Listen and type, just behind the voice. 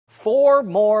4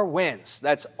 more wins.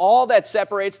 That's all that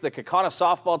separates the Kaukauna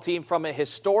softball team from a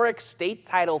historic state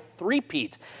title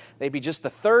three-peat. They'd be just the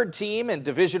 3rd team in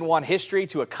Division I history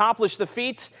to accomplish the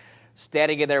feat.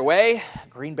 Standing in their way,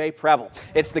 Green Bay Preble.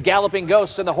 It's the Galloping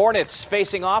Ghosts and the Hornets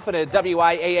facing off in a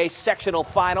WIAA sectional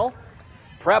final.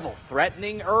 Preble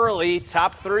threatening early,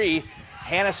 top 3.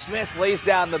 Hannah Smith lays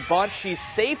down the bunt. She's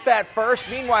safe at first.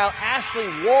 Meanwhile, Ashley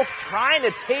Wolf trying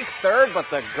to take 3rd, but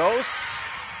the Ghosts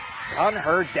run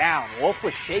her down. Wolf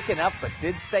was shaken up, but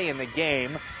did stay in the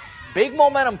game. Big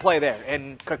momentum play there,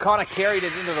 and Kaukauna carried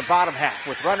it into the bottom half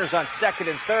with runners on 2nd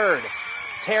and 3rd.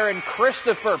 Taryn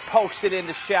Christopher pokes it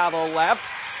into shallow left.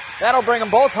 That'll bring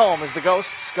them both home as the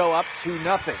Ghosts go up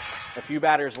 2-0. A few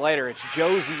batters later, it's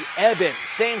Josie Eben.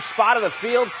 Same spot of the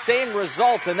field, same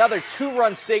result. Another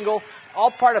 2-run single,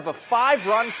 all part of a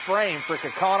 5-run frame for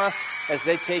Kaukauna as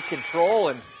they take control,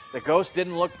 and the Ghosts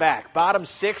didn't look back. Bottom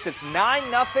 6, it's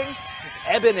 9-0. It's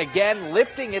Eben again,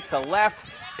 lifting it to left.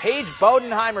 Paige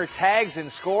Bodenheimer tags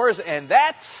and scores, and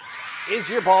that is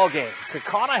your ball game.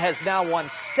 Kaukauna has now won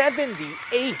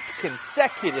 78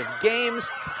 consecutive games,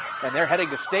 and they're heading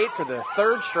to state for the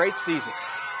 3rd straight season.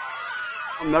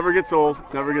 Never gets old,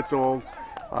 never gets old.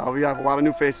 We have a lot of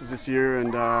new faces this year,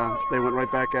 and they went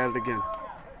right back at it again.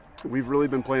 We've really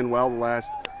been playing well the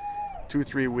last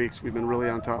 2-3 weeks. We've been really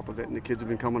on top of it, and the kids have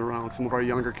been coming around. Some of our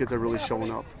younger kids are really showing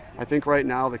up. I think right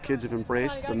now the kids have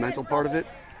embraced the mental part of it.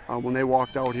 When they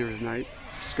walked out here tonight,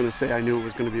 just going to say I knew it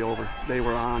was going to be over. They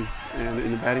were on, and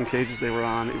in the batting cages they were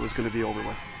on. It was going to be over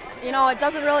with. You know, it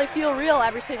doesn't really feel real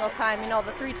every single time. You know,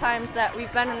 the 3 times that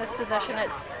we've been in this position,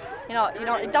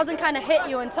 it doesn't kind of hit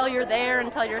you until you're there,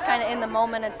 until you're kind of in the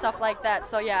moment and stuff like that.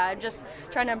 So yeah, I'm just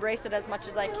trying to embrace it as much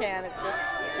as I can. It just,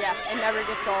 yeah, it never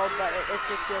gets old, but it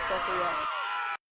just feels so surreal.